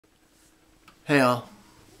Hey all.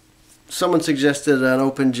 Someone suggested an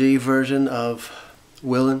open G version of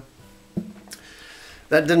Willin.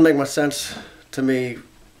 That didn't make much sense to me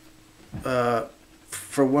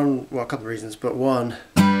for one, well, a couple of reasons, but one,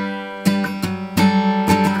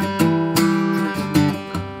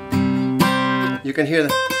 you can hear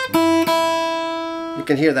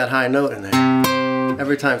that high note in there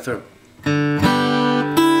every time through.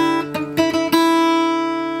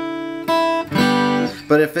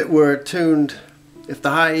 But if it were tuned, if the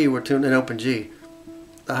high E were tuned in open G,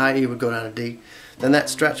 the high E would go down to D, then that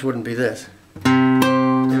stretch wouldn't be this.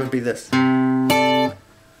 It would be this. And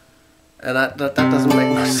that doesn't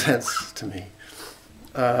make much sense to me.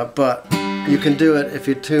 But you can do it if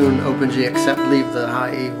you tune open G, except leave the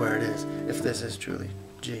high E where it is, if this is truly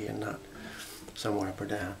G and not somewhere up or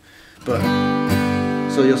down. But,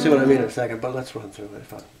 so you'll see what I mean in a second, but let's run through it.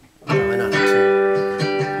 Why not?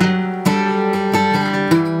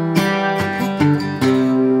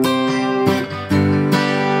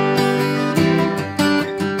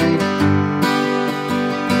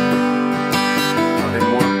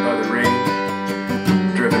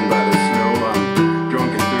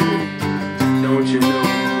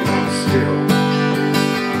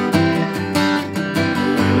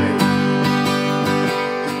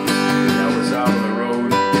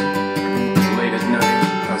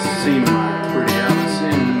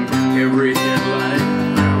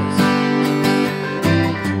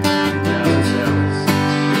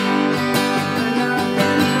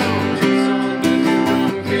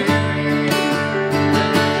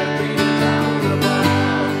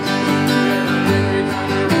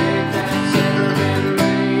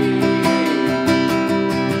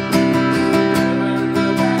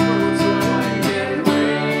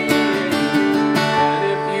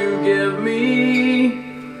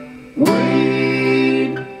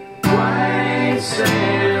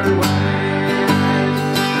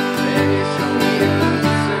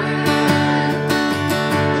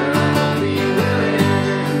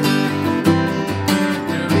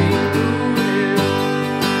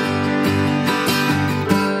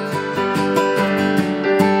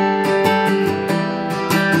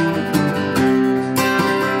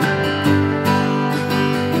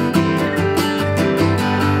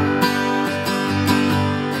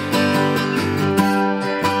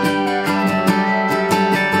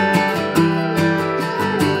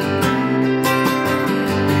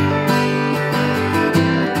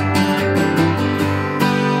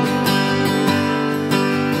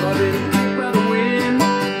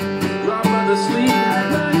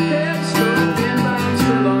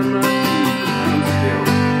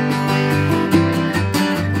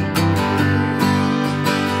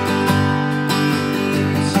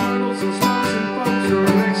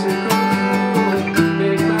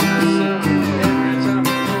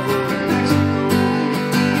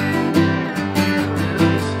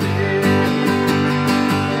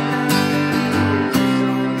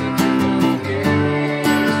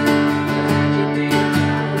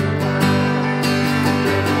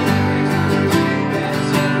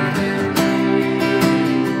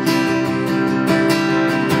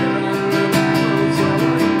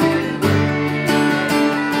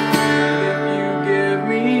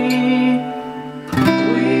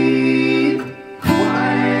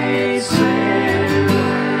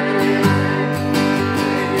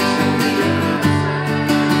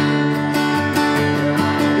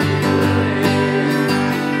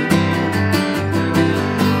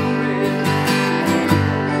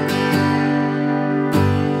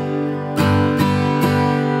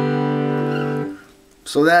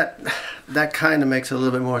 So that kind of makes a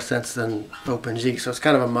little bit more sense than open G. So it's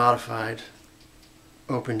kind of a modified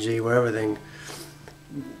open G where everything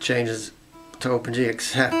changes to open G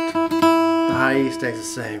except the high E stays the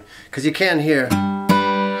same. Because you can hear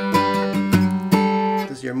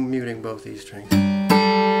this, you're muting both E strings.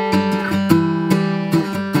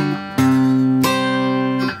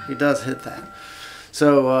 He does hit that.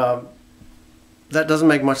 So that doesn't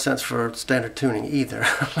make much sense for standard tuning either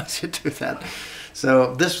unless you do that.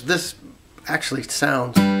 So this actually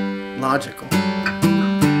sounds logical.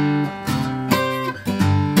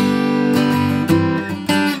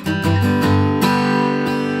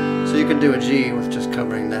 So you can do a G with just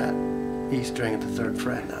covering that E string at the 3rd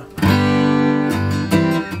fret now.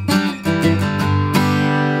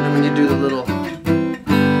 And then when you do the little,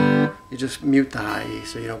 you just mute the high E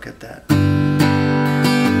so you don't get that.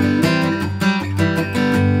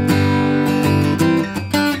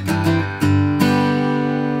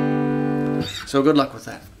 So good luck with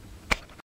that.